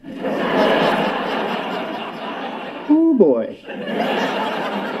boy.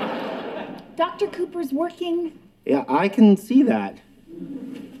 Dr. Cooper's working. Yeah, I can see that.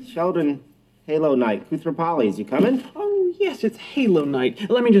 Sheldon, Halo Night. Cooper-Polly's, you coming? Oh, yes, it's Halo Night.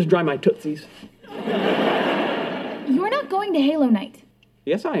 Let me just dry my tootsies. You're not going to Halo Night.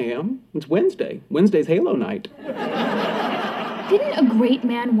 Yes, I am. It's Wednesday. Wednesday's Halo Night. Didn't a great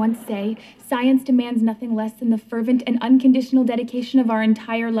man once say, science demands nothing less than the fervent and unconditional dedication of our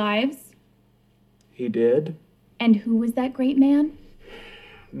entire lives? He did? And who was that great man?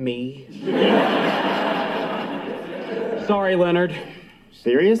 Me. Sorry, Leonard.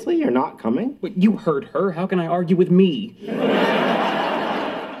 Seriously? You're not coming? Wait, you heard her. How can I argue with me?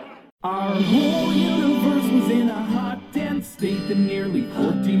 Our whole universe was in a hot, dense state that nearly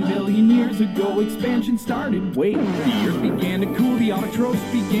 14 billion years ago expansion started. Wait, the earth began to cool, the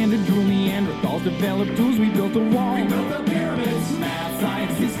autotrophs began to drool, Neanderthals developed tools, we built a wall. We built the pyramids, math,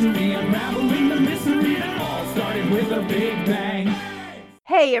 science, history, unraveling the mystery that all started with a big bang.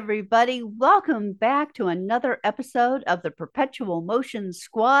 Hey everybody, welcome back to another episode of the Perpetual Motion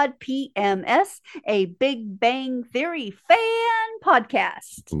Squad PMS, a Big Bang Theory fan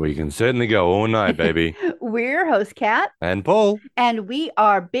podcast. We can certainly go all night, baby. We're host Kat And Paul. And we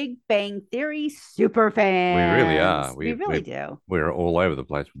are Big Bang Theory super fans. We really are. We really do. We're all over the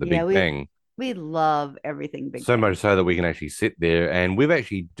place with the Big Bang. We love everything Big So Bang. much so that we can actually sit there, and we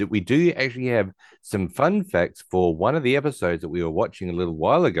do actually have some fun facts for one of the episodes that we were watching a little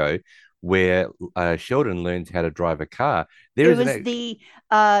while ago, where Sheldon learns how to drive a car. The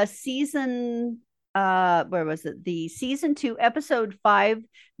season. Where was it? The season 2, episode 5,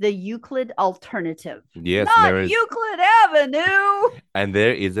 the Euclid alternative. Yes, not Euclid Avenue. And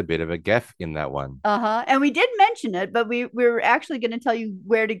there is a bit of a gaffe in that one. And we did mention it, but we're actually going to tell you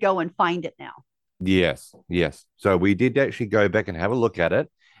where to go and find it now. Yes. So we did actually go back and have a look at it,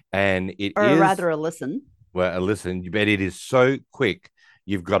 and rather a listen. Well, a listen, but it is so quick.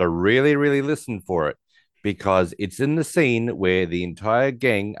 You've got to really, really listen for it, because it's in the scene where the entire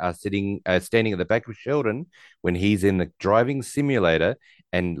gang are standing at the back of Sheldon when he's in the driving simulator,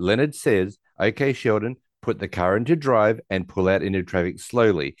 and Leonard says, "Okay, Sheldon, put the car into drive and pull out into traffic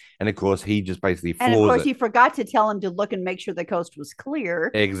slowly." And of course, he just basically floors it. And of course, he forgot to tell him to look and make sure the coast was clear.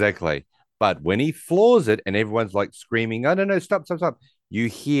 Exactly. But when he floors it and everyone's like screaming, "Oh, no, stop. You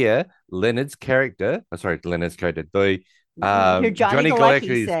hear Leonard's character, the Johnny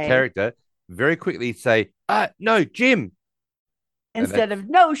Galecki's character, very quickly say, "No, Jim." Instead of,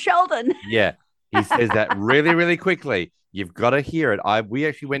 "No, Sheldon." Yeah, he says that really, really quickly. You've got to hear it. We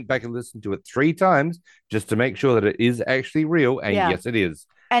actually went back and listened to it 3 times just to make sure that it is actually real. And yes, it is.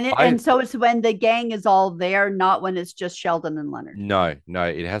 And so it's when the gang is all there, not when it's just Sheldon and Leonard. No,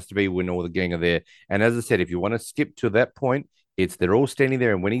 it has to be when all the gang are there. And as I said, if you want to skip to that point, they're all standing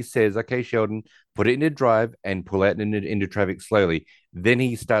there, and when he says, "Okay, Sheldon, put it into drive and pull out into traffic slowly," then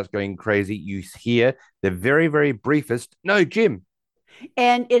he starts going crazy. You hear the very, very briefest, "No, Jim."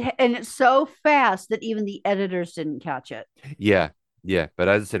 And it's so fast that even the editors didn't catch it. Yeah. But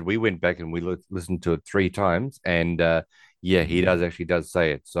as I said, we went back and we listened to it 3 times, and he does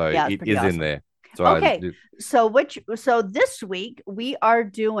say it. So it is awesome. In there. So okay. So this week we are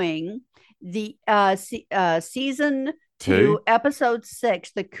doing the season 2, episode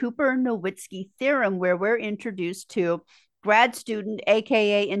 6, the Cooper-Nowitzki Theorem, where we're introduced to grad student,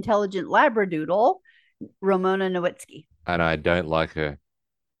 aka intelligent labradoodle, Ramona Nowitzki. And I don't like her.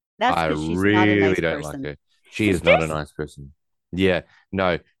 That's because she's not a nice don't person. Like her. She is not a nice person. Yeah,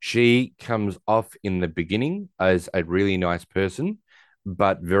 no, she comes off in the beginning as a really nice person,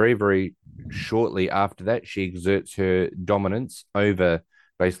 but very, very shortly after that, she exerts her dominance over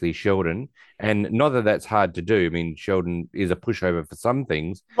basically Sheldon. And not that that's hard to do. I mean, Sheldon is a pushover for some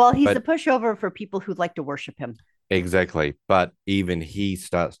things. Well, he's a pushover for people who like to worship him. Exactly. But even he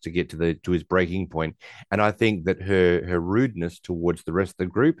starts to get to his breaking point. And I think that her rudeness towards the rest of the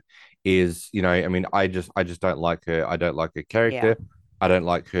group is, I just don't like her. I don't like her character. Yeah. I don't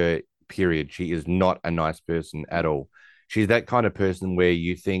like her, period. She is not a nice person at all. She's that kind of person where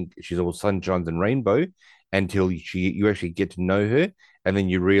you think she's all sunshines and rainbow until you actually get to know her. And then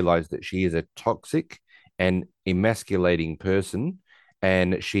you realize that she is a toxic and emasculating person.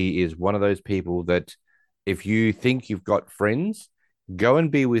 And she is one of those people that if you think you've got friends, go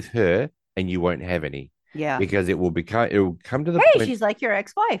and be with her and you won't have any. Yeah. Because it will come to the point. Hey, she's like your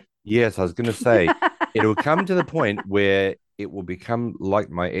ex-wife. Yes, I was going to say, it will come to the point where it will become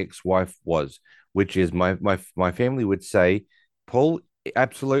like my ex-wife was, which is my family would say, "Paul,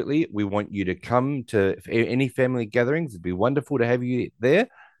 absolutely, we want you to come to any family gatherings. It'd be wonderful to have you there.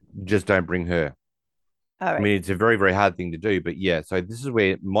 Just don't bring her." All right. I mean, it's a very, very hard thing to do, but yeah. So this is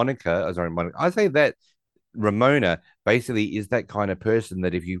where Monica. I say that Ramona basically is that kind of person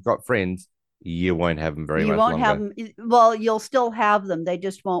that if you've got friends, you won't have them very You much won't longer, have them. Well, you'll still have them. They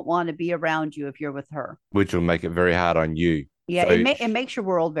just won't want to be around you if you're with her. which will make it very hard on you. Yeah, So it makes your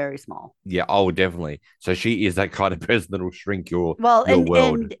world very small. yeah, oh, definitely. So she is that kind of person that will shrink Well, your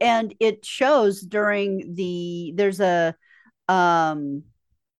world. and it shows during there's a um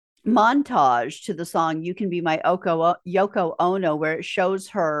montage to the song "You Can Be My Yoko Ono," where it shows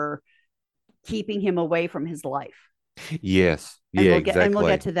her keeping him away from his life. Yes, And yeah, we'll exactly.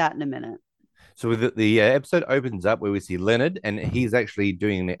 get to that in a minute. So the episode opens up where we see Leonard, and he's actually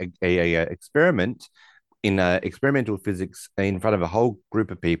doing a experiment in experimental physics in front of a whole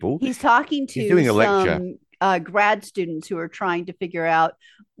group of people. He's talking He's to doing a lecture. some grad students who are trying to figure out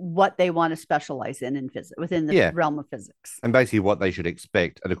what they want to specialize in physics within the Yeah. realm of physics. And basically what they should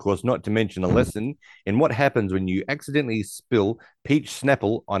expect. And of course, not to mention a lesson in what happens when you accidentally spill peach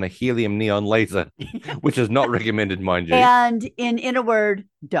Snapple on a helium neon laser, which is not recommended, mind you. And in a word,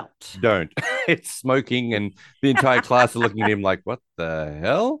 don't. Don't. It's smoking, and the entire class are looking at him like, what the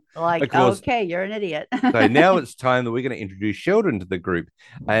hell? Like, Of course. okay, you're an idiot. So now it's time that we're going to introduce Sheldon to the group.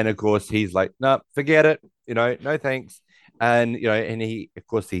 And of course, he's like, no, forget it. No thanks. And, and of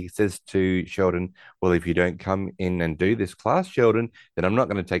course, he says to Sheldon, well, if you don't come in and do this class, Sheldon, then I'm not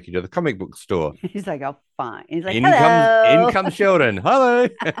going to take you to the comic book store. He's like, oh, fine. He's like, In comes Sheldon. Hello.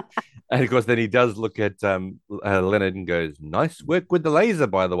 And of course, then he does look at Leonard and goes, nice work with the laser,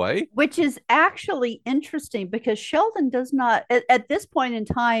 by the way. Which is actually interesting because Sheldon does not, at this point in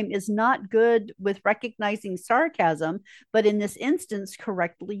time, is not good with recognizing sarcasm, but in this instance,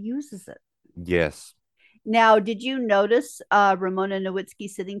 correctly uses it. Yes. Now, did you notice Ramona Nowitzki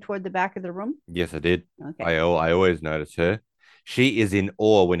sitting toward the back of the room? Yes, I did. Okay. I always notice her. She is in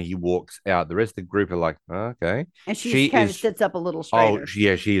awe when he walks out. The rest of the group are like, oh, okay. And she kind of sits up a little straighter. Oh,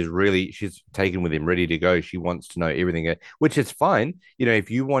 yeah, she's taken with him, ready to go. She wants to know everything, which is fine. If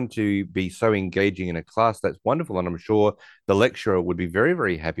you want to be so engaging in a class, that's wonderful. And I'm sure the lecturer would be very,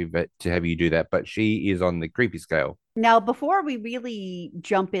 very happy to have you do that. But she is on the creepy scale. Now, before we really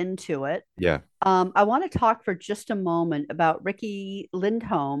jump into it, yeah, I want to talk for just a moment about Riki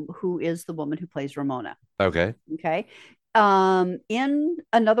Lindholm, who is the woman who plays Ramona. Okay. Okay. In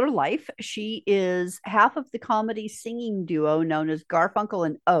another life, she is half of the comedy singing duo known as Garfunkel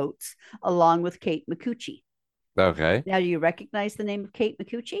and Oates, along with Kate Micucci. Okay. Now, do you recognize the name of Kate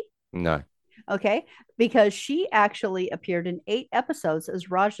Micucci? No. Okay, because she actually appeared in 8 episodes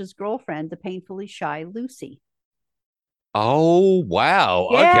as Raj's girlfriend, the painfully shy Lucy. Oh, wow.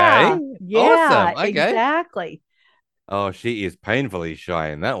 Yeah, okay. yeah, Awesome. Okay. Exactly. Oh, she is painfully shy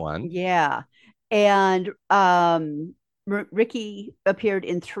in that one. Yeah. And Riki appeared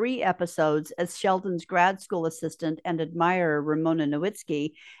in 3 episodes as Sheldon's grad school assistant and admirer, Ramona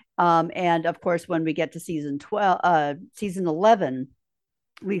Nowitzki. And of course, when we get to season 11,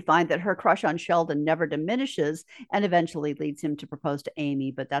 we find that her crush on Sheldon never diminishes and eventually leads him to propose to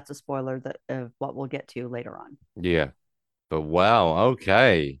Amy. But that's a spoiler of what we'll get to later on. Yeah. But wow.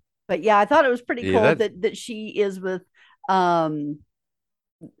 Okay. But yeah, I thought it was pretty cool that she is with the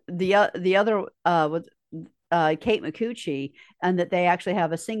other with Kate Micucci, and that they actually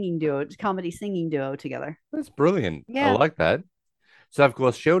have a comedy singing duo together. That's brilliant. Yeah. I like that. So of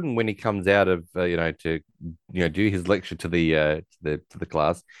course, Sheldon, when he comes out of to do his lecture to the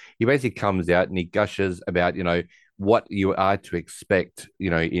class, he basically comes out and he gushes about what you are to expect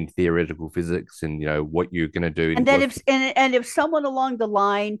in theoretical physics and what you're going to do. And then if someone along the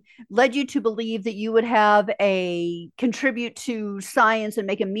line led you to believe that you would have a contribute to science and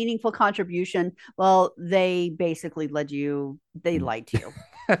make a meaningful contribution, well, they basically lied to you.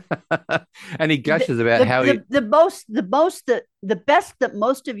 And he gushes about how the best that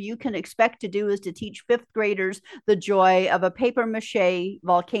most of you can expect to do is to teach 5th graders the joy of a paper mache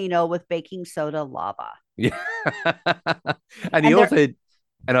volcano with baking soda lava. Yeah. And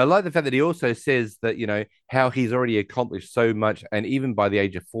I like the fact that he also says that, how he's already accomplished so much. And even by the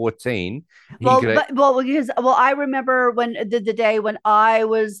age of 14, I remember when the day when I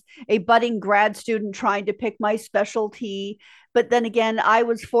was a budding grad student trying to pick my specialty. But then again, I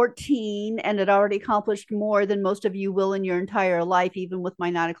was 14 and had already accomplished more than most of you will in your entire life, even with my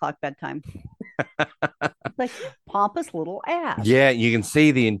 9 o'clock bedtime. Like, pompous little ass. Yeah, you can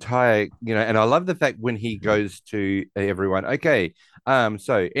see the entire, and I love the fact when he goes to everyone, okay,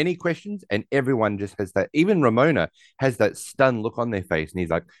 so any questions? And everyone just has that, even Ramona has that stunned look on their face. And he's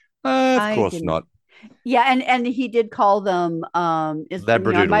like, of course not. Yeah, and he did call them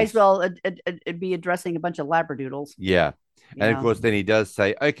Labradoodles. Might as well be addressing a bunch of Labradoodles. Yeah. And of course, then he does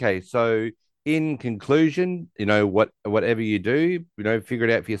say, okay, so in conclusion, whatever you do, figure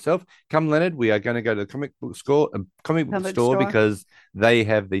it out for yourself. Come, Leonard, we are going to go to the comic book store because they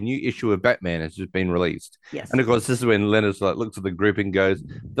have the new issue of Batman has just been released. Yes. And of course, this is when Leonard looks at the group and goes,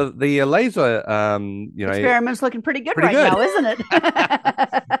 the laser, experiment's looking pretty good now, isn't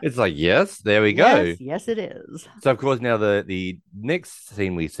it? It's like, yes, there we go. Yes, it is. So of course, now the next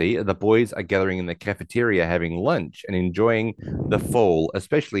scene we see, the boys are gathering in the cafeteria having lunch and enjoying the fall,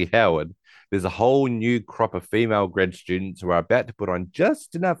 especially Howard. There's a whole new crop of female grad students who are about to put on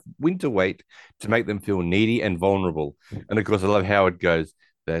just enough winter weight to make them feel needy and vulnerable. And of course, I love Howard goes,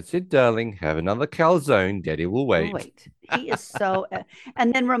 "That's it, darling. Have another calzone. Daddy will wait." He is so.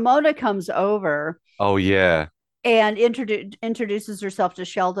 And then Ramona comes over. Oh, yeah. And introduces herself to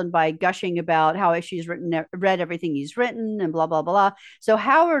Sheldon by gushing about how she's read everything he's written and blah, blah, blah. So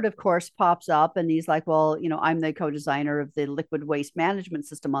Howard, of course, pops up and he's like, well, I'm the co-designer of the liquid waste management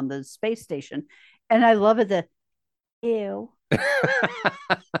system on the space station. And I love it, ew.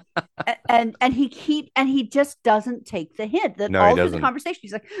 and he just doesn't take the hint that all through the conversation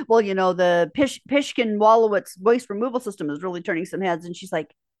he's like, well, the Pishkin-Wallowitz waste removal system is really turning some heads. And she's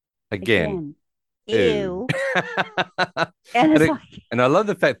like, again. Ew. and I love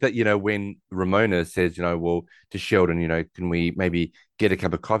the fact that when Ramona says well to Sheldon, can we maybe get a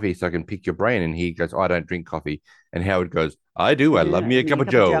cup of coffee so I can pick your brain, and he goes, I don't drink coffee, and Howard goes, I do, I love me a cup of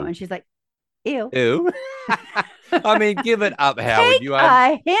Joe, and she's like, ew. I mean, give it up, Howard. Take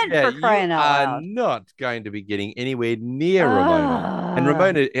a hint for crying out loud. You are not going to be getting anywhere near Ramona. And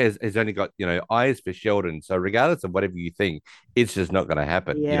Ramona has only got, eyes for Sheldon. So regardless of whatever you think, it's just not going to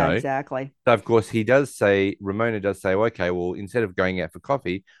happen. Yeah, exactly. So, of course, Ramona does say, okay, well, instead of going out for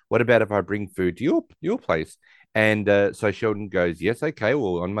coffee, what about if I bring food to your place? And so Sheldon goes, yes, okay,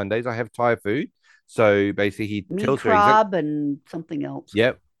 well, on Mondays I have Thai food. So basically he tells her and something else.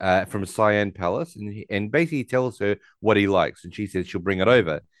 Yep. From Cyan Palace, and basically tells her what he likes, and she says she'll bring it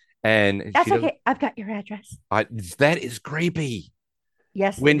over. And that's okay. I've got your address. That is creepy.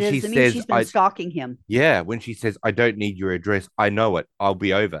 Yes, when it is. She says she's been stalking him. Yeah, when she says, "I don't need your address. I know it. I'll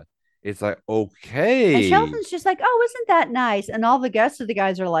be over." It's like, okay. And Sheldon's just like, "Oh, isn't that nice?" And all the rest of the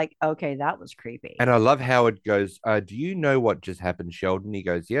guys are like, "Okay, that was creepy." And I love Howard goes, "Do you know what just happened, Sheldon?" He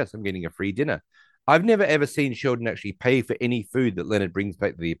goes, "Yes, I'm getting a free dinner." I've never ever seen Sheldon actually pay for any food that Leonard brings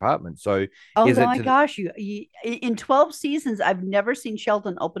back to the apartment. So, oh my gosh, you in 12 seasons, I've never seen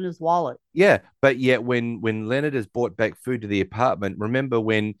Sheldon open his wallet. Yeah, but yet when Leonard has brought back food to the apartment, remember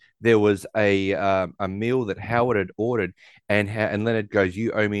when there was a meal that Howard had ordered, and Leonard goes,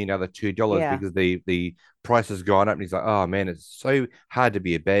 "You owe me another $2 because the price has gone up," and he's like, "Oh man, it's so hard to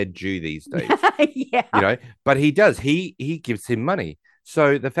be a bad Jew these days." Yeah, but he does. He gives him money.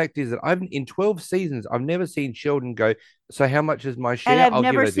 So the fact is that in 12 seasons, I've never seen Sheldon go, "So how much is my share?" And I've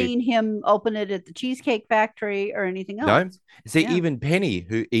never seen him open it at the Cheesecake Factory or anything else. No. See, even Penny,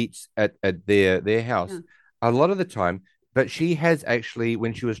 who eats at their house, a lot of the time, but she has actually,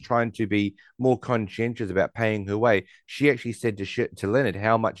 when she was trying to be more conscientious about paying her way, she actually said to Leonard,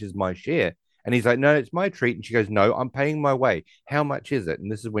 "How much is my share?" And he's like, "No, it's my treat." And she goes, "No, I'm paying my way. How much is it?"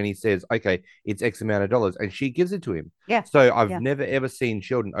 And this is when he says, "Okay, it's X amount of dollars." And she gives it to him. Yeah. So I've never, ever seen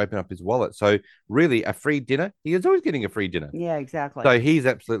Sheldon open up his wallet. So really, a free dinner, he is always getting a free dinner. Yeah, exactly. So he's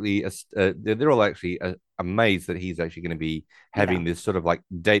absolutely, they're all actually amazed that he's actually going to be having this sort of like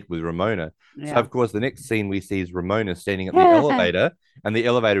date with Ramona. So, of course, the next scene we see is Ramona standing at the elevator, and the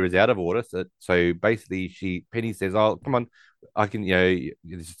elevator is out of order. So basically, Penny says, "Oh, come on. I can,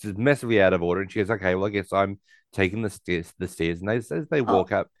 this is massively out of order." And she goes, "Okay, well, I guess I'm taking the stairs." And as they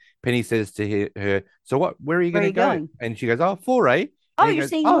walk up, Penny says to her, "So where are you going to go?" And she goes, "Oh, foray." Oh, you're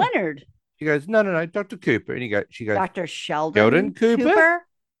seeing Leonard. She goes, No, Dr. Cooper. And she goes, Dr. Sheldon Cooper?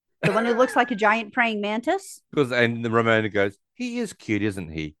 The one who looks like a giant praying mantis? And the Ramona goes, "He is cute, isn't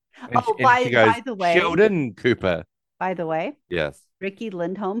he?" And by the way, Sheldon Cooper. By the way, yes, Ricky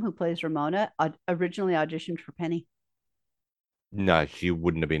Lindholm, who plays Ramona, originally auditioned for Penny. No, she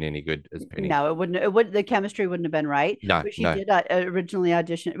wouldn't have been any good as Penny. No, it wouldn't. It would. The chemistry wouldn't have been right. No, but she did originally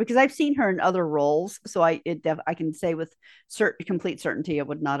audition, because I've seen her in other roles, so I can say with complete certainty it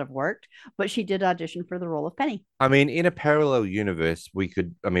would not have worked. But she did audition for the role of Penny. I mean, in a parallel universe, we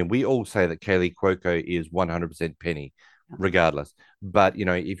all say that Kaylee Cuoco is 100% Penny, regardless. But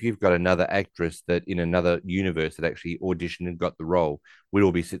if you've got another actress that in another universe that actually auditioned and got the role, we'd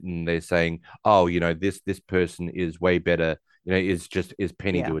all be sitting there saying, "Oh, this person is way better. Is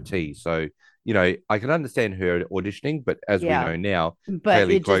Penny to a T." So, I can understand her auditioning, but as we know now, but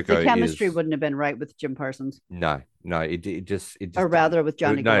the chemistry wouldn't have been right with Jim Parsons. No, it just or rather with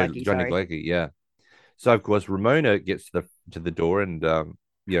Johnny Galecki. Johnny Galecki, yeah. So of course Ramona gets to the door, and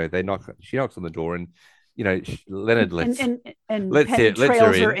She knocks on the door, and Leonard and Penny lets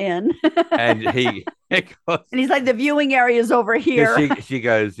trails her her in. and he And he's like, the viewing area is over here. she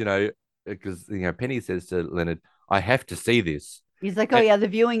goes, because Penny says to Leonard, I have to see this. He's like, oh yeah, the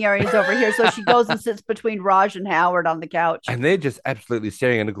viewing area is over here. So she goes and sits between Raj and Howard on the couch. And they're just absolutely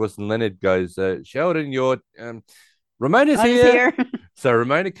staring. And of course, Leonard goes, Sheldon, Ramona's here. So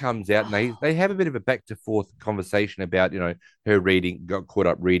Ramona comes out, and they have a bit of a back to forth conversation about, her got caught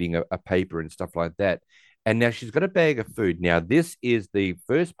up reading a paper and stuff like that. And now she's got a bag of food. Now, this is the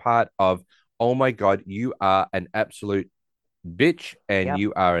first part of, oh my God, you are an absolute bitch and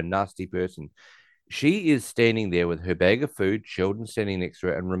you are a nasty person. She is standing there with her bag of food. Sheldon's standing next to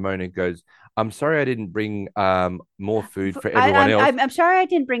her, and Ramona goes, I'm sorry I didn't bring more food for everyone else. I'm sorry I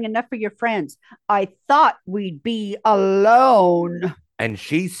didn't bring enough for your friends. I thought we'd be alone. And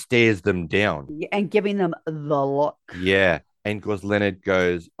she stares them down. And giving them the look. Yeah. And of course, Leonard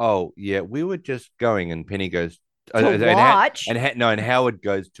goes, oh, yeah, we were just going. And Penny goes, to watch. And Howard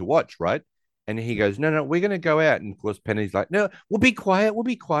goes, to watch, right? And he goes, no, we're going to go out. And of course, Penny's like, no, we'll be quiet.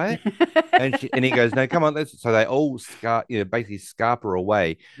 and he goes, no, come on. So they all basically scarper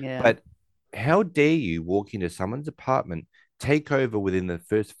away. Yeah. But how dare you walk into someone's apartment, take over within the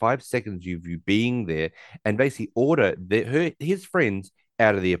first 5 seconds of you being there, and basically order his friends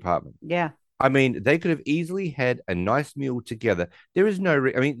out of the apartment? Yeah. I mean, they could have easily had a nice meal together. There is no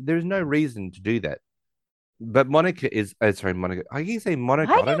reason to do that. But Monica is, sorry, Monica. I keep saying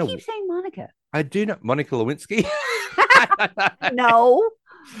Monica. Why do you keep saying Monica? I do not. Monica Lewinsky. No.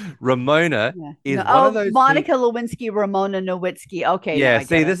 Ramona is one of those. Monica Lewinsky, Ramona Nowitzki. Okay. Yeah.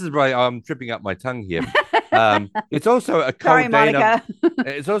 See, this is right. I'm tripping up my tongue here. It's also a cold Sorry, Monica.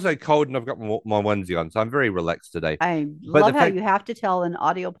 It's also cold, and I've got my onesie on, so I'm very relaxed today. I love how you have to tell an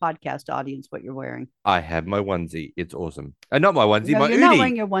audio podcast audience what you're wearing. I have my onesie. It's awesome. And not my onesie, No, my you're Oodie. not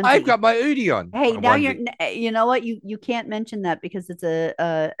wearing your onesie. I've got my Oodie on. Hey, My now onesie. you know what? You can't mention that because it's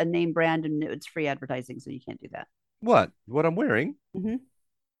a name brand and it's free advertising, so you can't do that. What I'm wearing? Mm-hmm.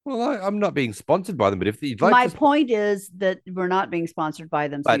 Well, I'm not being sponsored by them, but if you'd like my point is that we're not being sponsored by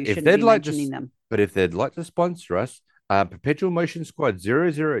them, so you shouldn't be mentioning them. But if they'd like to sponsor us, Perpetual Motion Squad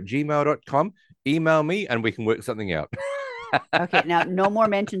 00@gmail.com, email me and we can work something out. Okay, now no more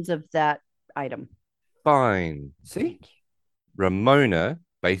mentions of that item. Fine. See? Ramona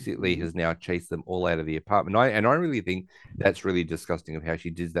basically has now chased them all out of the apartment. I really think that's really disgusting of how she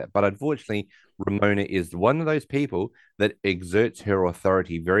did that. But unfortunately, Ramona is one of those people that exerts her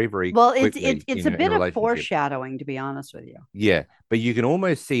authority very, very quickly. It's a bit of foreshadowing, to be honest with you. Yeah, but you can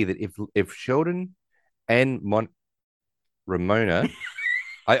almost see that if Sheldon and Ramona,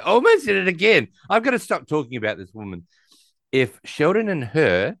 I almost did it again. I've got to stop talking about this woman. If Sheldon and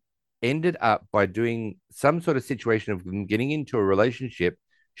her ended up by doing some sort of situation of them getting into a relationship,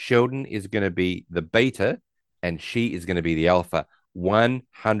 Sheldon is going to be the beta and she is going to be the alpha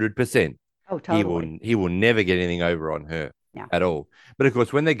 100%. Oh, totally. He will never get anything over on her at all. But of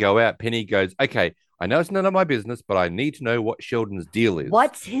course, when they go out, Penny goes, okay, I know it's none of my business, but I need to know what Sheldon's deal is.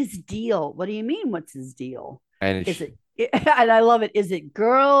 What's his deal? What do you mean, what's his deal? And and I love it. Is it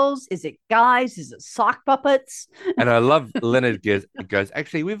girls? Is it guys? Is it sock puppets? And I love Leonard goes,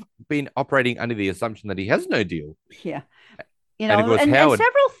 actually, we've been operating under the assumption that he has no deal. Yeah. And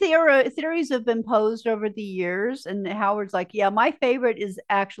several theories have been posed over the years, and Howard's like, yeah, my favorite is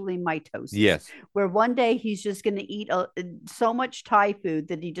actually mitosis. Yes. Where one day he's just going to eat so much Thai food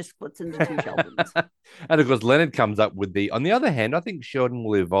that he just splits into two Sheldons. And of course, Leonard comes up with on the other hand, I think Sheldon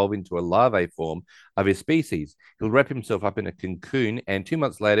will evolve into a larvae form of his species. He'll wrap himself up in a cocoon, and 2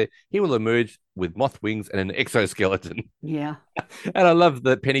 months later, he will emerge with moth wings and an exoskeleton. Yeah. And I love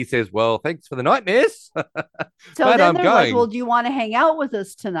that Penny says, well, thanks for the nightmares. So but then I'm they're going. like, well, do you want to hang out with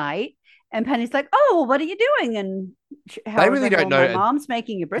us tonight? And Penny's like, oh, well, what are you doing? And they really don't know. My mom's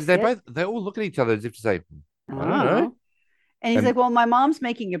making a brisket. They all look at each other as if to say, I don't Oh. know. And he's like, well, my mom's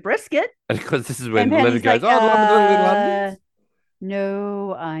making a brisket. And because this is when And Leonard Penny's goes, oh, the one with the little onions.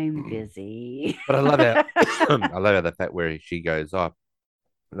 No, I'm busy. But I love how I love how the fact where she goes, oh,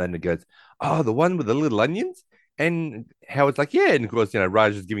 and then it goes, oh, the one with the little onions. And Howard's like, yeah. And of course,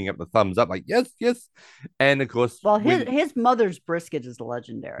 Raj is giving up the thumbs up, like, yes. And of course, Well, his mother's brisket is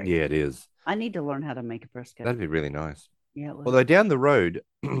legendary. Yeah, it is. I need to learn how to make a brisket. That'd be really nice. Yeah. Although down the road,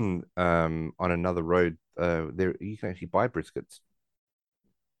 on another road, there you can actually buy briskets.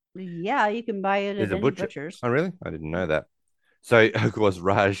 Yeah, you can buy it at any butcher's. Oh, really? I didn't know that. So, of course,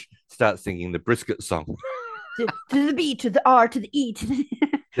 Raj starts singing the brisket song. To the B, to the R, to the E, to the,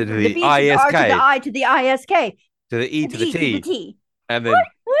 to the B, to the R, to the I, to the ISK. To the E, to the T. To the T. And then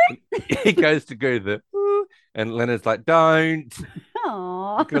he goes to go the, and Leonard's like, don't.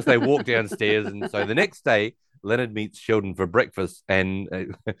 Oh. Because they walk downstairs. And so the next day, Leonard meets Sheldon for breakfast and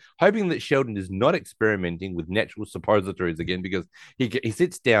hoping that Sheldon is not experimenting with natural suppositories again, because he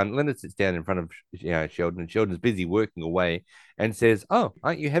sits down, Leonard sits down in front of Sheldon, and Sheldon's busy working away and says, "Oh,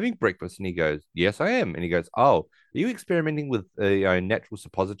 aren't you having breakfast?" And he goes, "Yes, I am." And he goes, "Oh, are you experimenting with natural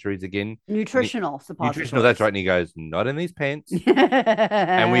suppositories again?" Nutritional suppositories. Nutritional, that's right. And he goes, "Not in these pants."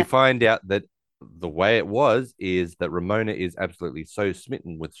 And we find out that the way it was is that Ramona is absolutely so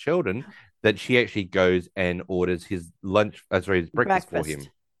smitten with Sheldon that she actually goes and orders his his breakfast for him.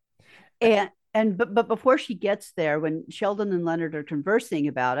 But before she gets there, when Sheldon and Leonard are conversing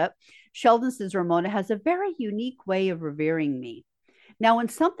about it, Sheldon says Ramona has a very unique way of revering me. Now, when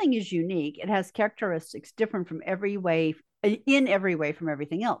something is unique, it has characteristics different from in every way from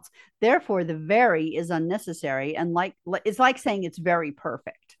everything else. Therefore, the very is unnecessary, and it's like saying it's very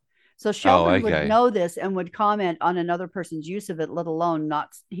perfect. So Sheldon would know this and would comment on another person's use of it, let alone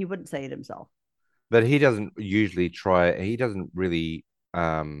he wouldn't say it himself. But he doesn't usually he doesn't really,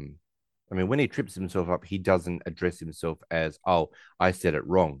 when he trips himself up, he doesn't address himself as, "Oh, I said it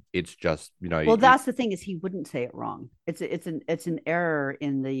wrong." It's just, Well, that's the thing, is he wouldn't say it wrong. It's an error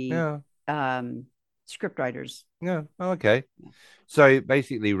in the script writers. Yeah. Oh, okay. So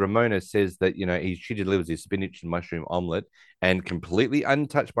basically, Ramona says that she delivers his spinach and mushroom omelet, and completely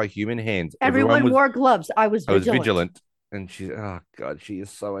untouched by human hands. Everyone wore gloves. I was vigilant. And she's, oh god, she is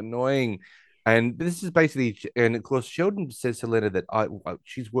so annoying. And this is basically, and of course, Sheldon says to Leonard that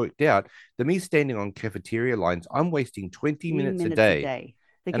she's worked out that me standing on cafeteria lines, I'm wasting 20 minutes a day.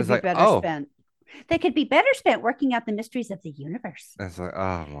 They could be better spent. They could be better spent working out the mysteries of the universe. That's like,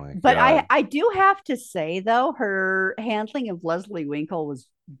 oh my God. But I do have to say, though, her handling of Leslie Winkle was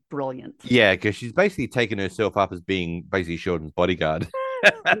brilliant. Yeah, because she's basically taken herself up as being basically Sheldon's bodyguard.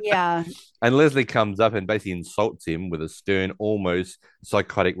 Yeah. And Leslie comes up and basically insults him with a stern, almost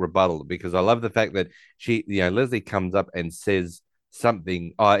psychotic rebuttal, because I love the fact that Leslie comes up and says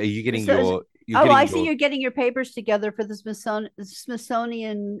something. Oh, are you getting I see you're getting your papers together for the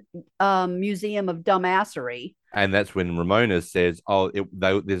Smithsonian Museum of Dumbassery. And that's when Ramona says, "Oh,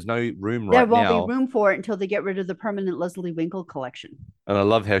 there's no room right now. There won't be room for it until they get rid of the permanent Leslie Winkle collection." And I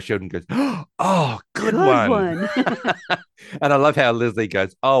love how Sheldon goes, "Oh, good one." And I love how Leslie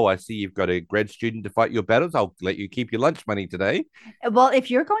goes, "Oh, I see you've got a grad student to fight your battles. I'll let you keep your lunch money today." Well,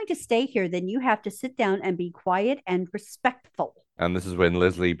 if you're going to stay here, then you have to sit down and be quiet and respectful. And this is when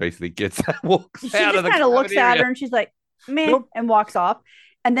Leslie basically walks out of the kind of looks at her and she's like, "Meh," nope, and walks off.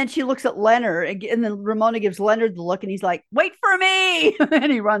 And then she looks at Leonard, and then Ramona gives Leonard the look, and he's like, "Wait for me!"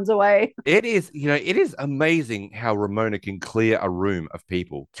 And he runs away. It is amazing how Ramona can clear a room of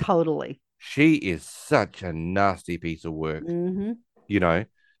people. Totally. She is such a nasty piece of work. Mm-hmm.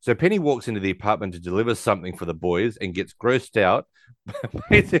 So Penny walks into the apartment to deliver something for the boys and gets grossed out,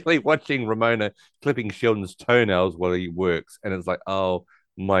 basically watching Ramona clipping Sheldon's toenails while he works. And it's like, oh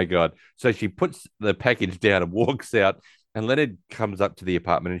my God. So she puts the package down and walks out, and Leonard comes up to the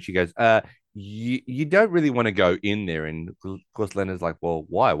apartment and she goes, you don't really want to go in there. And of course, Leonard's like, "Well,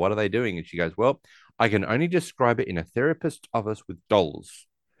 why? What are they doing?" And she goes, "Well, I can only describe it in a therapist's office with dolls."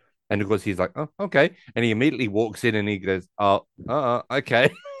 And of course, he's like, "Oh, okay." And he immediately walks in and he goes, "Oh,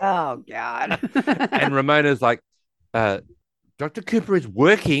 okay." Oh, God. And Ramona's like, "Dr. Cooper is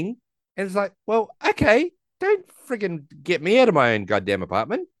working." And it's like, "Well, okay. Don't friggin' get me out of my own goddamn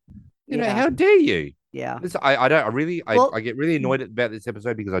apartment. How dare you?" Yeah. I get really annoyed about this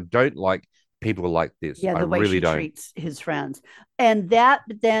episode because I don't like people like this. Yeah, the way she treats his friends. And that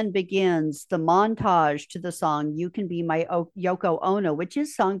then begins the montage to the song "You Can Be My Yoko Ono," which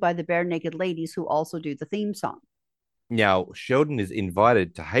is sung by the Bare Naked Ladies, who also do the theme song. Now, Sheldon is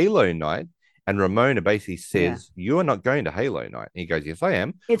invited to Halo Night, and Ramona basically says, "You're not going to Halo Night." And he goes, "Yes, I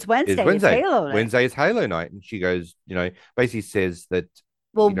am. It's Wednesday. It's Halo Night. Wednesday is Halo Night." And she goes, basically says that,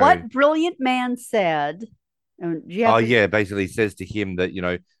 well, what brilliant man said? Basically says to him that,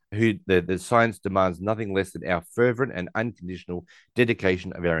 who the science demands nothing less than our fervent and unconditional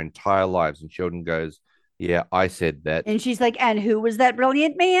dedication of our entire lives. And Sheldon goes, "Yeah, I said that." And she's like, "And who was that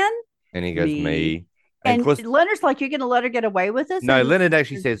brilliant man?" And he goes, "Me." And of course, Leonard's like, "You're going to let her get away with this?" No, Leonard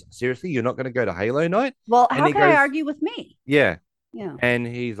actually says, "Seriously, you're not going to go to Halo Night?" Well, how can I argue with me? Yeah. Yeah. And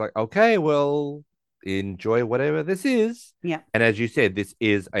he's like, "Okay, well, enjoy whatever this is." Yeah. And as you said, this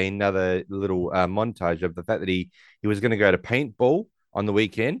is another little montage of the fact that he was going to go to paintball on the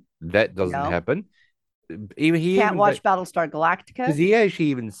weekend. That doesn't happen. He can't watch Battlestar Galactica, because he actually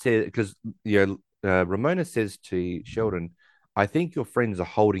even said, because Ramona says to Sheldon, "I think your friends are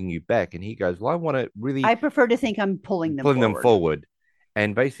holding you back," and he goes, "Well, I prefer to think I'm pulling them forward."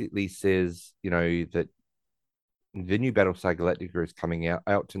 And basically says, that the new Battlestar Galactica is coming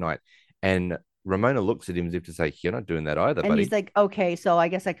out tonight. And Ramona looks at him as if to say, you're not doing that either, And buddy. he's like, okay, so I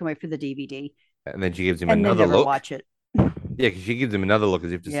guess I can wait for the DVD. And then she gives him And then another never look. watch it. Yeah, because she gives him another look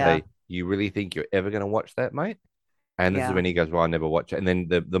as if to Yeah. say, you really think you're ever going to watch that, mate? And this is Yeah. when he goes, well, I never watch it. And then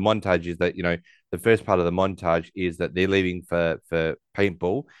the montage is that, the first part of the montage is that they're leaving for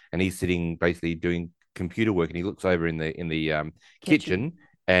paintball, and he's sitting basically doing computer work, and he looks over in the kitchen,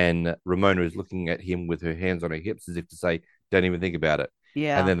 and Ramona is looking at him with her hands on her hips as if to say, don't even think about it.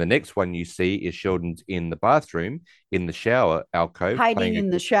 Yeah. And then the next one you see is Sheldon's in the bathroom, in the shower alcove, hiding in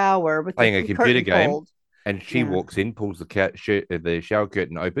the shower with playing the a computer game. pulled. And she walks in, pulls the shower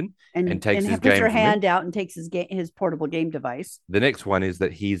curtain open, and takes his puts game her from him. hand out and takes his portable game device. The next one is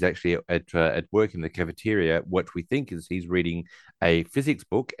that he's actually at work in the cafeteria. What we think is he's reading a physics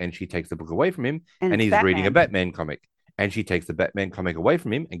book, and she takes the book away from him, and he's reading a Batman comic. And she takes the Batman comic away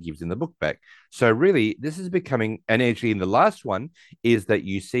from him and gives him the book back. So really, this is becoming, and actually in the last one is that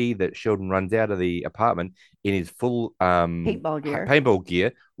you see that Sheldon runs out of the apartment in his full paintball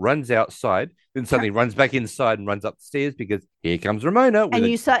gear, runs outside, then suddenly runs back inside and runs up the stairs because here comes Ramona.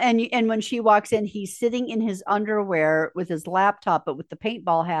 And when she walks in, he's sitting in his underwear with his laptop, but with the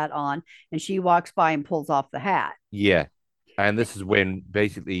paintball hat on, and she walks by and pulls off the hat. Yeah. And this is when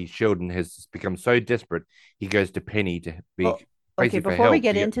basically Sheldon has become so desperate, he goes to Penny to be. Okay, before we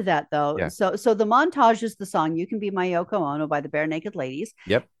get into that, though, Yeah. so the montage is the song "You Can Be My Yoko Ono" by the Bare Naked Ladies.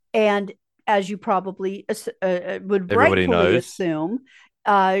 Yep. And as you probably would Everybody rightfully knows. assume,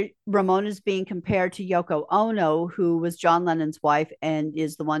 Ramona's being compared to Yoko Ono, who was John Lennon's wife and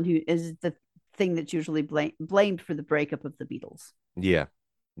is the one who is the thing that's usually blamed for the breakup of the Beatles. Yeah.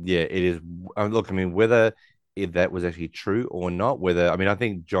 Yeah, it is. Look, I mean, whether if that was actually true or not, I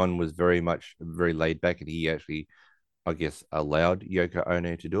think John was very laid back, and he actually, I guess, allowed Yoko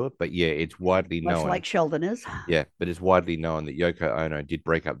Ono to do it. But yeah, it's widely known. Much like Sheldon is. Yeah, but it's widely known that Yoko Ono did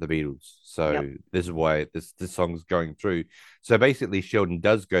break up the Beatles. So this is why this song's going through. So basically, Sheldon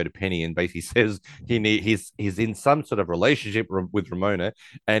does go to Penny and basically says he's in some sort of relationship with Ramona,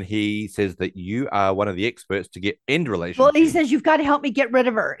 and he says that you are one of the experts to end relationships. Well, he says you've got to help me get rid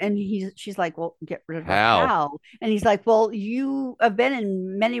of her, and she's like, well, get rid of her how? And he's like, well, you have been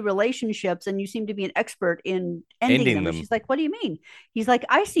in many relationships, and you seem to be an expert in ending them. And she's like, what do you mean? He's like,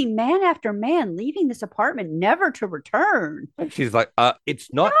 I see man after man leaving this apartment never to return. And she's like,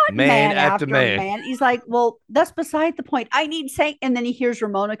 it's not man after man. He's like, well, that's beside the point. I need and then he hears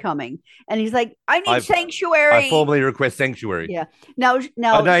Ramona coming, and he's like, I need sanctuary. I formally request sanctuary. Yeah. Now, he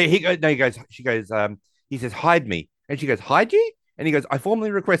says, hide me. And she goes, hide you? And he goes, I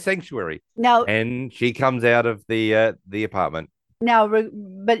formally request sanctuary. Now, and she comes out of the apartment. Now,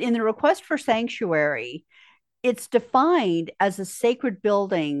 but in the request for sanctuary, it's defined as a sacred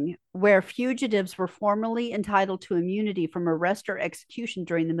building where fugitives were formerly entitled to immunity from arrest or execution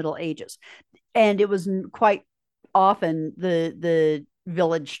during the Middle Ages. And it was quite often the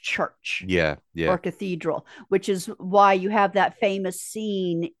village church or cathedral, which is why you have that famous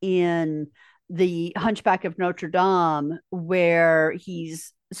scene in the Hunchback of Notre Dame where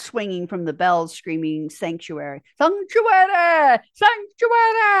he's swinging from the bells screaming sanctuary, sanctuary,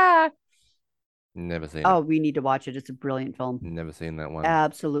 sanctuary. Never seen it. We need to watch it. It's a brilliant film. Never seen that one.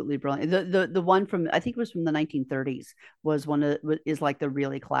 Absolutely brilliant. The one from, I think it was from the 1930s, is like the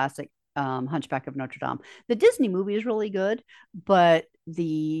really classic Hunchback of Notre Dame. The Disney movie is really good, but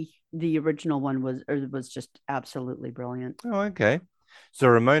the original one was just absolutely brilliant. Oh, okay. So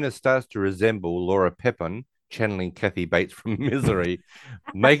Ramona starts to resemble Laura Pepin, channeling Kathy Bates from Misery,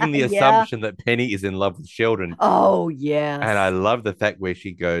 making the assumption that Penny is in love with Sheldon. Oh, yeah. And I love the fact where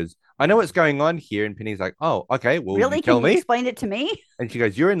she goes, I know what's going on here. And Penny's like, oh, okay, well, really? Can you explain it to me? And she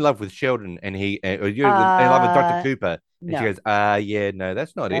goes, you're in love with Sheldon, and you're in love with Dr. Cooper. And she goes, yeah, no,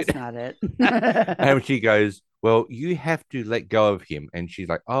 that's not it. That's not it. And she goes, well, you have to let go of him. And she's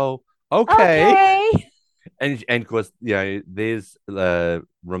like, oh, okay. And of course, there's Ramona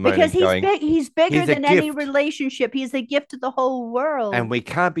because going, he's bigger than any relationship. He's a gift to the whole world, and we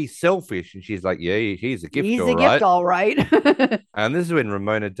can't be selfish. And she's like, yeah, he's a gift. He's a gift, all right. And this is when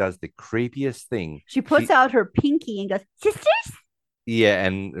Ramona does the creepiest thing. She puts out her pinky and goes, sisters. Yeah,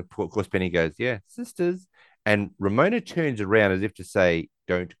 and of course Penny goes, yeah, sisters. And Ramona turns around as if to say,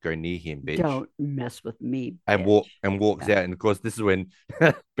 don't go near him, bitch. Don't mess with me, bitch. And walks out. And of course, this is when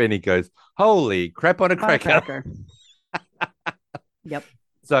Penny goes, holy crap on a cracker. Yep.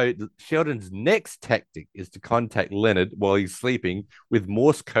 So Sheldon's next tactic is to contact Leonard while he's sleeping with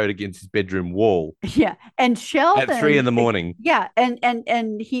Morse code against his bedroom wall. Yeah. And Sheldon at 3 a.m. Yeah.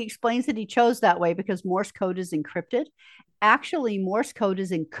 And he explains that he chose that way because Morse code is encrypted. Actually, Morse code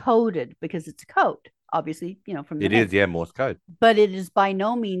is encoded because it's a code. obviously, from the It name. is, yeah, Morse code. But it is by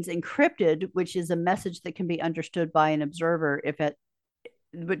no means encrypted, which is a message that can be understood by an observer if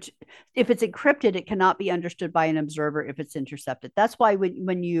it's encrypted, it cannot be understood by an observer if it's intercepted. That's why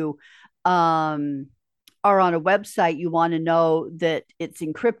when you are on a website, you want to know that it's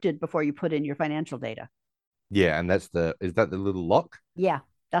encrypted before you put in your financial data. Yeah, and is that the little lock? Yeah,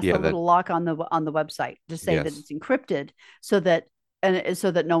 that's the little lock on the website to say that it's encrypted so that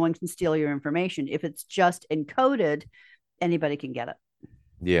no one can steal your information. If it's just encoded, anybody can get it.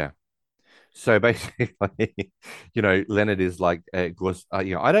 Yeah. So basically, Leonard is like, of course,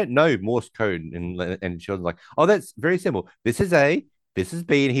 I don't know Morse code, and Sheldon's like, oh, that's very simple. This is A, this is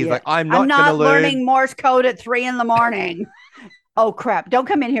B, and he's like, I'm not learning Morse code at 3 a.m. Oh crap! Don't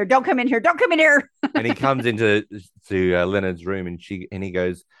come in here! Don't come in here! Don't come in here! And he comes into Leonard's room, and he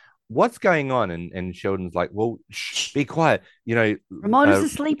goes, "What's going on?" And Sheldon's like, "Well, shh, be quiet." Ramona's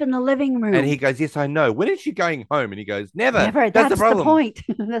asleep in the living room. And he goes, "Yes, I know. When is she going home?" And he goes, "Never. Never. That's the problem." Point.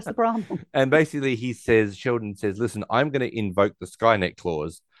 That's the problem. And basically, Sheldon says, "Listen, I'm going to invoke the Skynet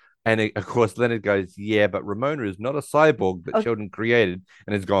clause." And of course, Leonard goes, "Yeah, but Ramona is not a cyborg that Sheldon created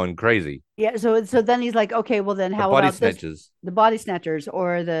and has gone crazy." Yeah. So then he's like, "Okay, well then, how about this? The body snatchers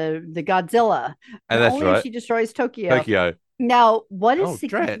or the Godzilla?" And that's right. She destroys Tokyo. Tokyo. Now, what is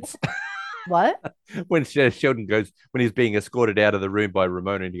what? When Sheldon goes, when he's being escorted out of the room by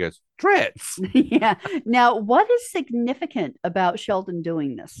Ramona, and he goes, "Drats." Yeah. Now, what is significant about Sheldon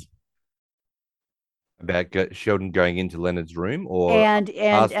doing this? About Sheldon going into Leonard's room, or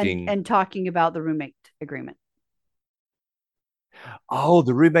and talking about the roommate agreement. Oh,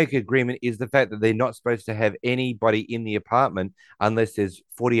 the roommate agreement is the fact that they're not supposed to have anybody in the apartment unless there's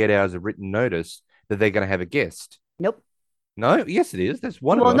 48 hours of written notice that they're going to have a guest. Nope. No, yes, it is. That's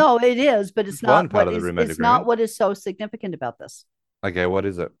one of them. Well, no, it is, but it's not one part of the roommate agreement. It's not what is so significant about this. Okay, what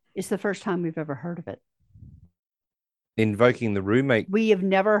is it? It's the first time we've ever heard of it. Invoking the roommate. We have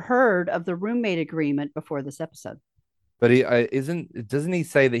never heard of the roommate agreement before this episode. But doesn't he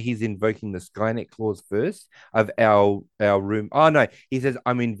say that he's invoking the Skynet clause first of our room? Oh no, he says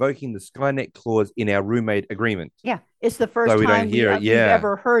I'm invoking the Skynet clause in our roommate agreement. Yeah, it's the first time we've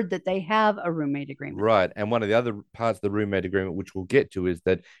ever heard that they have a roommate agreement. Right, and one of the other parts of the roommate agreement, which we'll get to, is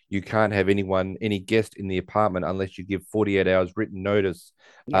that you can't have any guest in the apartment unless you give 48 hours written notice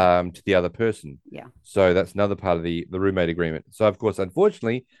to the other person. Yeah. So that's another part of the roommate agreement. So of course,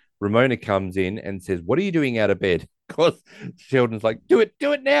 unfortunately, Ramona comes in and says, "What are you doing out of bed?" Of course, Sheldon's like, do it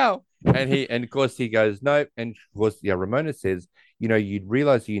now. And of course he goes, "No." And of course, Ramona says, you'd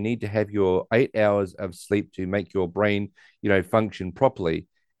realize you need to have your 8 hours of sleep to make your brain, function properly.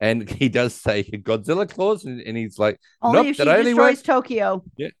 And he does say a Godzilla clause, and he's like, only if she destroys Tokyo.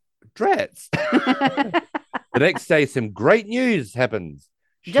 Yeah, drats. The next day, some great news happens.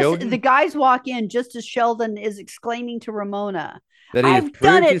 The guys walk in just as Sheldon is exclaiming to Ramona that he has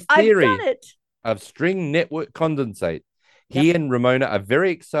proved his theory I've done it. Of string network condensate. He and Ramona are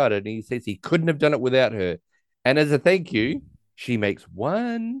very excited, and he says he couldn't have done it without her. And as a thank you, she makes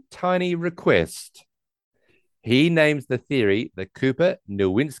one tiny request. He names the theory the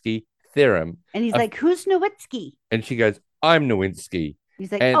Cooper-Nowitzki theorem. And he's like, "Who's Nowitzki?" And she goes, "I'm Nowitzki."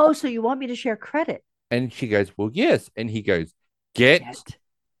 He's like, "Oh, so you want me to share credit?" And she goes, "Well, yes." And he goes, Get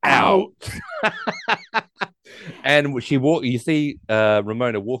out. And you see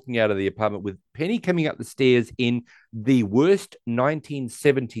Ramona walking out of the apartment with Penny coming up the stairs in the worst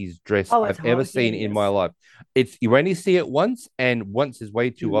 1970s dress I've ever seen in my life. You only see it once, and once is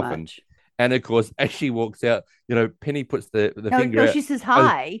way too often. And of course, as she walks out, Penny puts the finger out. She says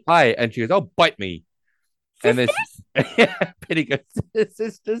hi. Hi. And she goes, "Oh, bite me." Sisters? And Penny goes,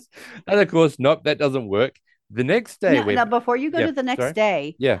 "Sisters." And of course, nope, that doesn't work. The next day, now before you go to the next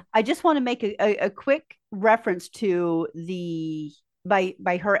day, I just want to make a quick reference to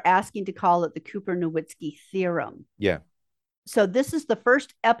by her asking to call it the Cooper-Nowitzki theorem. Yeah. So this is the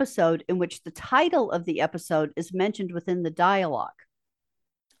first episode in which the title of the episode is mentioned within the dialogue.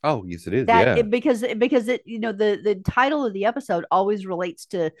 Oh, yes, it is. Because it the title of the episode always relates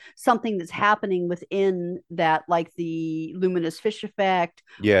to something that's happening within that, like the luminous fish effect,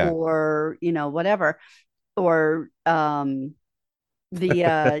 or whatever. Or the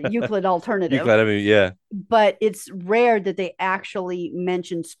Euclid alternative. But it's rare that they actually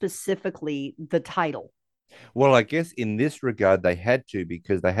mention specifically the title. Well, I guess in this regard they had to,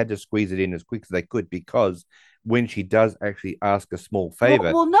 because they had to squeeze it in as quick as they could, because when she does actually ask a small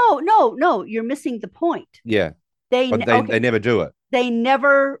favor. Well, no, you're missing the point. Yeah. They never do it. They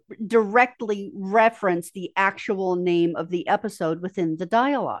never directly reference the actual name of the episode within the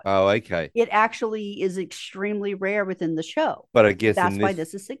dialogue. Oh, okay. It actually is extremely rare within the show. But I guess that's why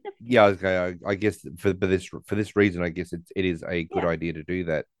this is significant. Yeah, okay. I guess for this reason, I guess it is a good idea to do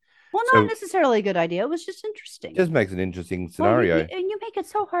that. Well, not necessarily a good idea. It was just interesting. Just makes an interesting scenario. And you make it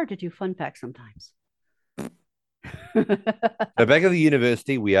so hard to do fun facts sometimes. So back at the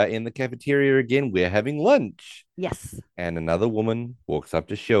university, we are in the cafeteria again. We're having lunch. Yes. And another woman walks up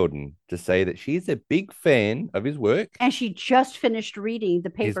to Sheldon to say that she's a big fan of his work. And she just finished reading the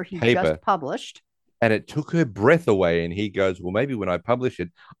paper he just published. And it took her breath away. And he goes, well, maybe when I publish it,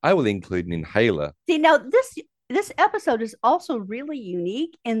 I will include an inhaler. See, now this episode is also really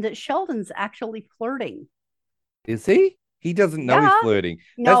unique in that Sheldon's actually flirting. Is he? He doesn't know he's flirting.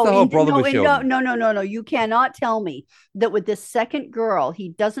 That's the whole problem with Sheldon. No. You cannot tell me that with this second girl, he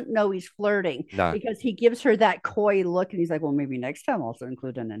doesn't know he's flirting because he gives her that coy look and he's like, well, maybe next time I'll also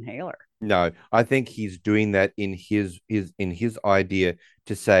include an inhaler. No, I think he's doing that in his idea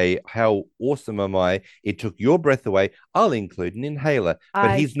to say, how awesome am I? It took your breath away. I'll include an inhaler.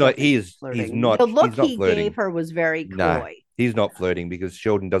 But he's not. He's not. The look he gave her was very coy. No, he's not flirting because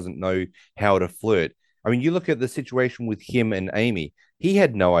Sheldon doesn't know how to flirt. I mean, you look at the situation with him and Amy. He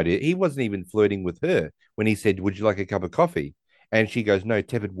had no idea. He wasn't even flirting with her when he said, would you like a cup of coffee? And she goes, no,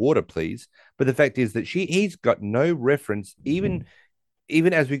 tepid water, please. But the fact is that he's got no reference, even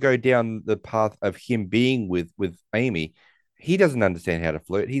as we go down the path of him being with Amy, he doesn't understand how to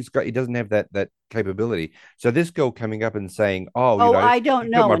flirt. He doesn't have that capability. So this girl coming up and saying, I don't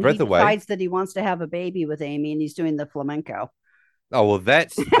know. My breath away. He decides that he wants to have a baby with Amy and he's doing the flamenco. Oh, well,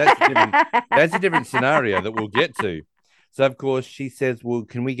 that's a different scenario that we'll get to. So, of course, she says, well,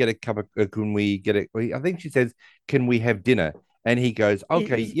 can we get a cup of, I think she says, can we have dinner? And he goes,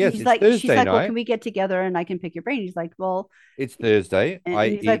 okay, yes, it's Thursday she's like, night. well, can we get together and I can pick your brain? He's like, well. It's Thursday.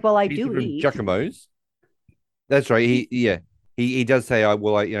 He's like, well, I do eat. Giacomo's. That's right. He does say,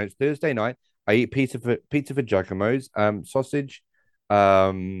 it's Thursday night. I eat pizza for Giacomo's, sausage,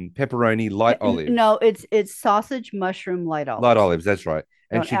 pepperoni, light olives. No, it's sausage, mushroom, light olives. Light olives, that's right.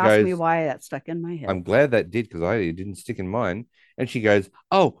 And Don't ask me why that stuck in my head. I'm glad that did because it didn't stick in mine. And she goes,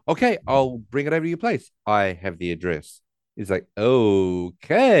 oh, okay, I'll bring it over to your place. I have the address. He's like,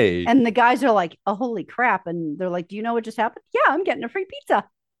 okay. And the guys are like, oh, holy crap. And they're like, do you know what just happened? Yeah, I'm getting a free pizza.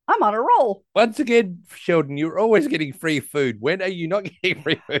 I'm on a roll. Once again, Sheldon, you're always getting free food. When are you not getting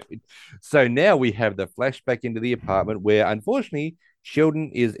free food? So now we have the flashback into the apartment where, unfortunately,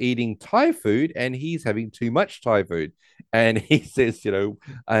 Sheldon is eating Thai food and he's having too much Thai food. And he says,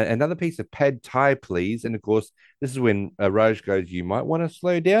 another piece of pad Thai, please. And of course, this is when Raj goes, you might want to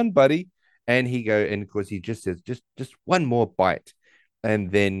slow down, buddy. And of course, he just says, just one more bite.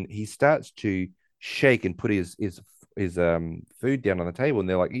 And then he starts to shake and put his food down on the table. And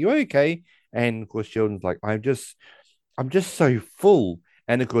they're like, are you okay? And of course, Sheldon's like, I'm just so full.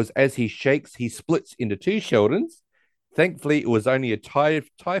 And of course, as he shakes, he splits into two Sheldons. Thankfully, it was only a Thai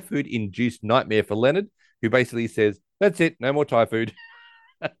food induced nightmare for Leonard, who basically says, that's it, no more Thai food.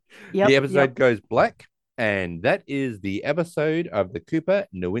 The episode goes black, and that is the episode of the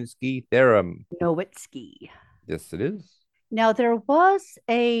Cooper-Nowitzki Theorem. Nowitzki. Yes, it is. Now, there was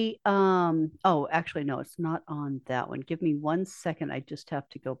actually, no, it's not on that one. Give me 1 second. I just have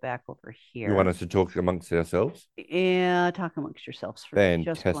to go back over here. You want us to talk amongst ourselves? Yeah, talk amongst yourselves for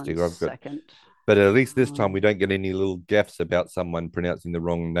Fantastic. just 1 second. But at least this time we don't get any little gaffes about someone pronouncing the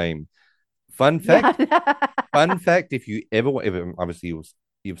wrong name. Fun fact, if you ever obviously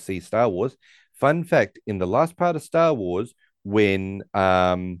you've seen Star Wars. Fun fact, in the last part of Star Wars, when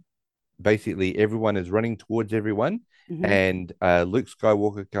basically everyone is running towards everyone, and Luke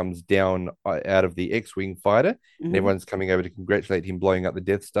Skywalker comes down out of the X-Wing fighter, and everyone's coming over to congratulate him blowing up the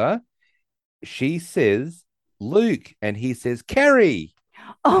Death Star. She says, Luke, and he says, Carrie.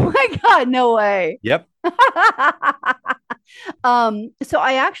 Oh my God, no way. Yep. So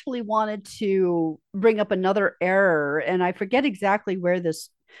I actually wanted to bring up another error, and I forget exactly where this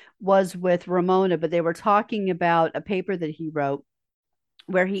was with Ramona, but they were talking about a paper that he wrote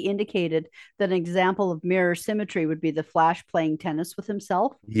where he indicated that an example of mirror symmetry would be the Flash playing tennis with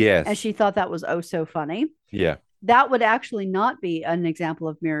himself. Yes. And she thought that was oh so funny. Yeah. That would actually not be an example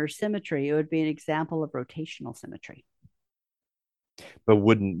of mirror symmetry. It would be an example of rotational symmetry.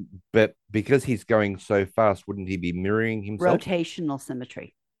 But because he's going so fast, wouldn't he be mirroring himself? Rotational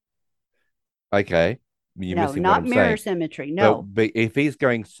symmetry. Okay. No, not mirror symmetry. No. But if he's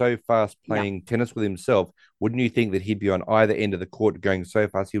going so fast playing tennis with himself, wouldn't you think that he'd be on either end of the court going so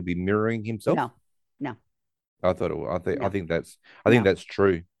fast he would be mirroring himself? No. I think that's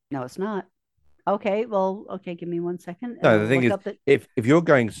true. No, it's not. Okay, well, okay, give me 1 second. No, the thing look is, up the- if you're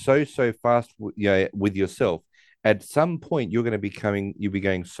going so fast, with yourself, at some point you'll be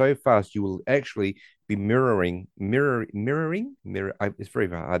going so fast, you will actually be mirroring. It's very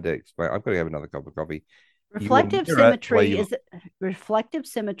hard to explain. I've got to have another cup of coffee. You will Reflective mirror while symmetry you're is reflective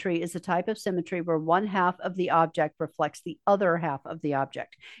symmetry is a type of symmetry where one half of the object reflects the other half of the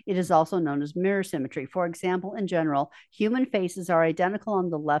object. It is also known as mirror symmetry. For example, in general, human faces are identical on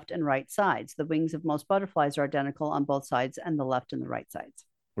the left and right sides. The wings of most butterflies are identical on both sides and the left and the right sides.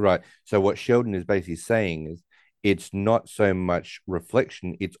 right. So what Sheldon is basically saying is it's not so much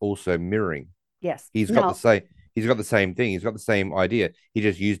reflection, it's also mirroring. Yes. He's got the same. He's got the same thing. He's got the same idea. He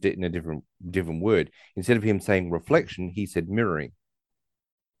just used it in a different word. Instead of him saying reflection, he said mirroring.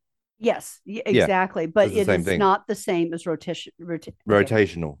 Yes, exactly. But it's the it same is thing. not the same as rotation.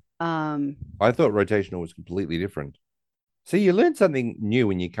 Rotational. Um, I thought rotational was completely different. See, you learn something new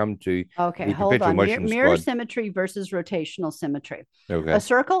when you come to okay, the hold Perpetual on. Motion Mirror Squad. symmetry versus rotational symmetry. Okay. A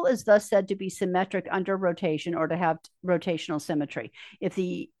circle is thus said to be symmetric under rotation or to have rotational symmetry. If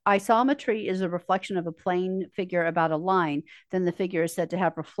the isometry is a reflection of a plane figure about a line, then the figure is said to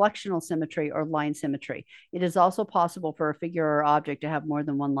have reflectional symmetry or line symmetry. It is also possible for a figure or object to have more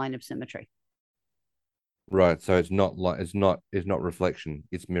than one line of symmetry. Right. So it's not reflection.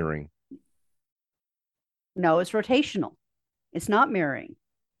 It's mirroring. No, it's rotational. It's not mirroring.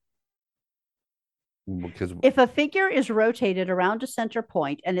 Because if a figure is rotated around a center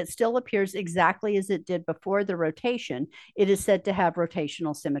point and it still appears exactly as it did before the rotation, it is said to have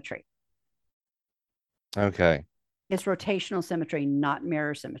rotational symmetry. Okay. It's rotational symmetry, not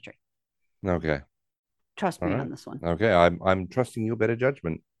mirror symmetry. Okay. Trust me on this one. Okay. I'm trusting your better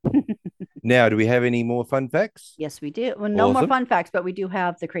judgment. Now, do we have any more fun facts? Yes, we do. Well, no more fun facts, but we do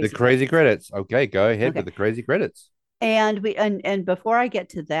have the crazy credits. Okay, go ahead with the crazy credits. And before I get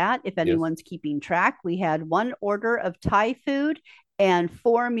to that, if anyone's keeping track, we had 1 order of Thai food and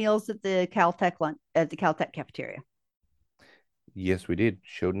 4 meals at the Caltech cafeteria. Yes, we did.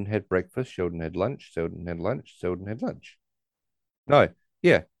 Sheldon had breakfast. Sheldon had lunch. Sheldon had lunch. Sheldon had lunch. No,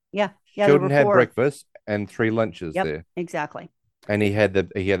 yeah. Sheldon had breakfast and 3 lunches there. Exactly. And he had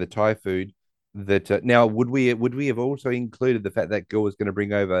the Thai food. That now would we have also included the fact that girl was going to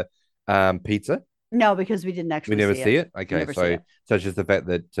bring over pizza? No, because we didn't actually. We never see it. Okay, so it's just the fact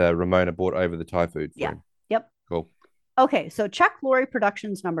that Ramona brought over the Thai food for him. Yep. Cool. Okay, so Chuck Lorre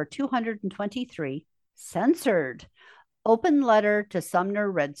Productions number 223, censored. Open letter to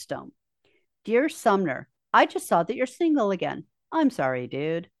Sumner Redstone. Dear Sumner, I just saw that you're single again. I'm sorry,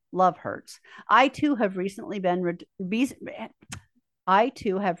 dude. Love hurts. I too have recently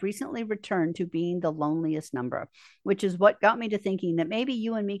returned to being the loneliest number, which is what got me to thinking that maybe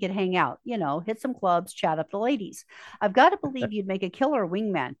you and me could hang out, hit some clubs, chat up the ladies. I've got to believe you'd make a killer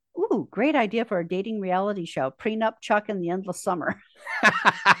wingman. Ooh, great idea for a dating reality show. Prenup Chuck and the Endless Summer.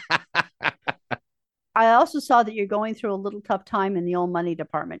 I also saw that you're going through a little tough time in the old money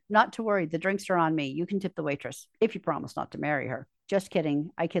department. Not to worry, the drinks are on me. You can tip the waitress if you promise not to marry her. Just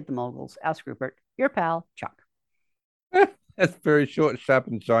kidding. I kid the moguls. Ask Rupert. Your pal, Chuck. That's very short, sharp,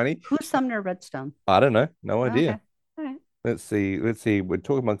 and shiny. Who's Sumner Redstone? I don't know. No idea. Okay. All right. Let's see. We're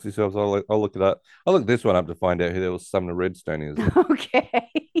talking amongst ourselves. I'll look it up. I'll look this one up to find out who the Sumner Redstone is. Okay.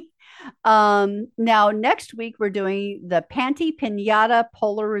 Now next week we're doing the Panty Pinata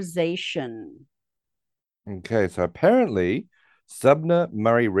polarization. Okay, so apparently Sumner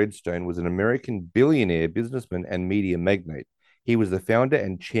Murray Redstone was an American billionaire, businessman, and media magnate. He was the founder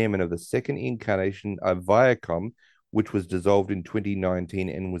and chairman of the second incarnation of Viacom, which was dissolved in 2019,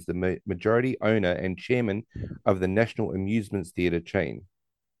 and was the majority owner and chairman of the National Amusements Theatre chain.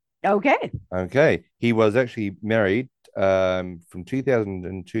 Okay. He was actually married from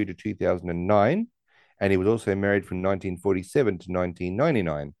 2002 to 2009, and he was also married from 1947 to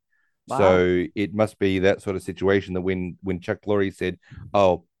 1999. Wow. So it must be that sort of situation that when Chuck Lorre said,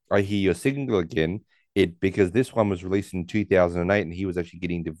 "Oh, I hear you're single again," because this one was released in 2008 and he was actually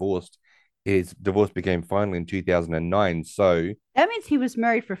getting divorced. His divorce became final in 2009. So that means he was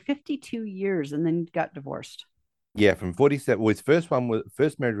married for 52 years and then got divorced. Yeah, from 47. Well, his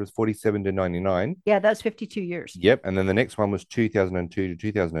first marriage was 47 to 99. Yeah, that's 52 years. Yep, and then the next one was 2002 to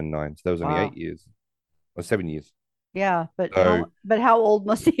 2009. So that was only 8 years or 7 years. Yeah, but how old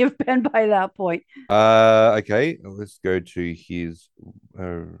must he have been by that point? Okay, let's go to his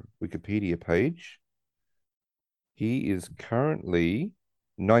Wikipedia page. He is currently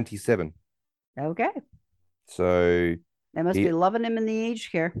 97. Okay. So they must be loving him in the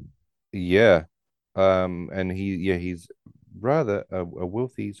aged care. Yeah. And he's rather a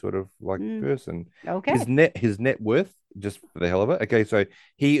wealthy sort of like person. Okay. His net worth just for the hell of it. Okay, so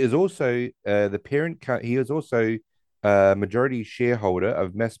he is also the parent. He is also majority shareholder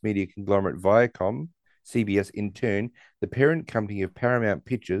of mass media conglomerate Viacom, CBS, in turn, the parent company of Paramount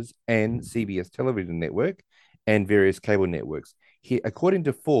Pictures and CBS Television Network, and various cable networks. According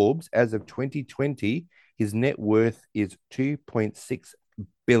to Forbes, as of 2020, his net worth is 2.6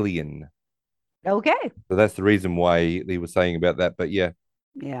 billion. Okay. So that's the reason why he was saying about that. But yeah,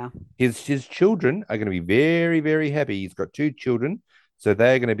 his children are going to be very, very happy. He's got 2 children, so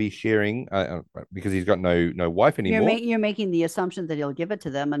they're going to be sharing because he's got no wife anymore. You're making the assumption that he'll give it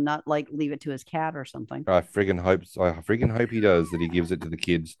to them and not like leave it to his cat or something. I friggin' hope he does, that he gives it to the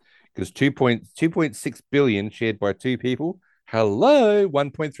kids, because 2.6 billion shared by 2 people. Hello,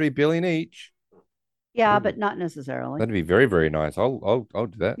 1.3 billion each. Yeah, but not necessarily. That'd be very, very nice. I'll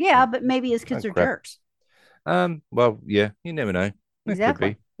do that. Yeah, but maybe his kids are jerks. Well, yeah, you never know.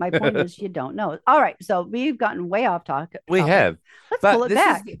 Exactly. My point is, you don't know. All right, so we've gotten way off topic. We have. Let's pull it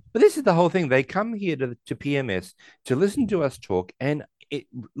back. But this is the whole thing. They come here to PMS to listen to us talk and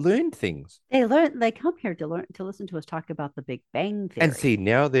learn things. They come here to listen to us talk about the Big Bang Theory. And see,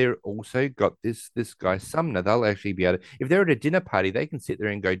 now they're also got this guy Sumner. They'll actually be able to, if they're at a dinner party, they can sit there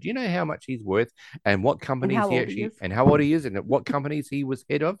and go, do you know how much he's worth and what companies and how old he is and what companies he was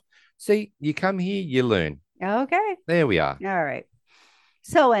head of? See, you come here, you learn. Okay. There we are. All right.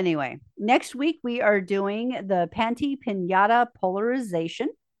 So anyway, next week we are doing the Panty Pinata polarization.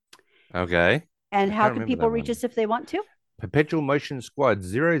 Okay. And how can people reach us if they want to? Perpetual Motion Squad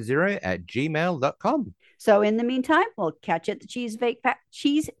 00@gmail.com. So in the meantime, we'll catch you at the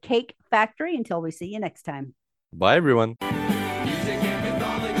Cheesecake Factory until we see you next time. Bye, everyone. Music and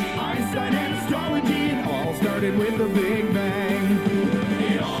mythology, Einstein and astrology, it all started with the Big Bang.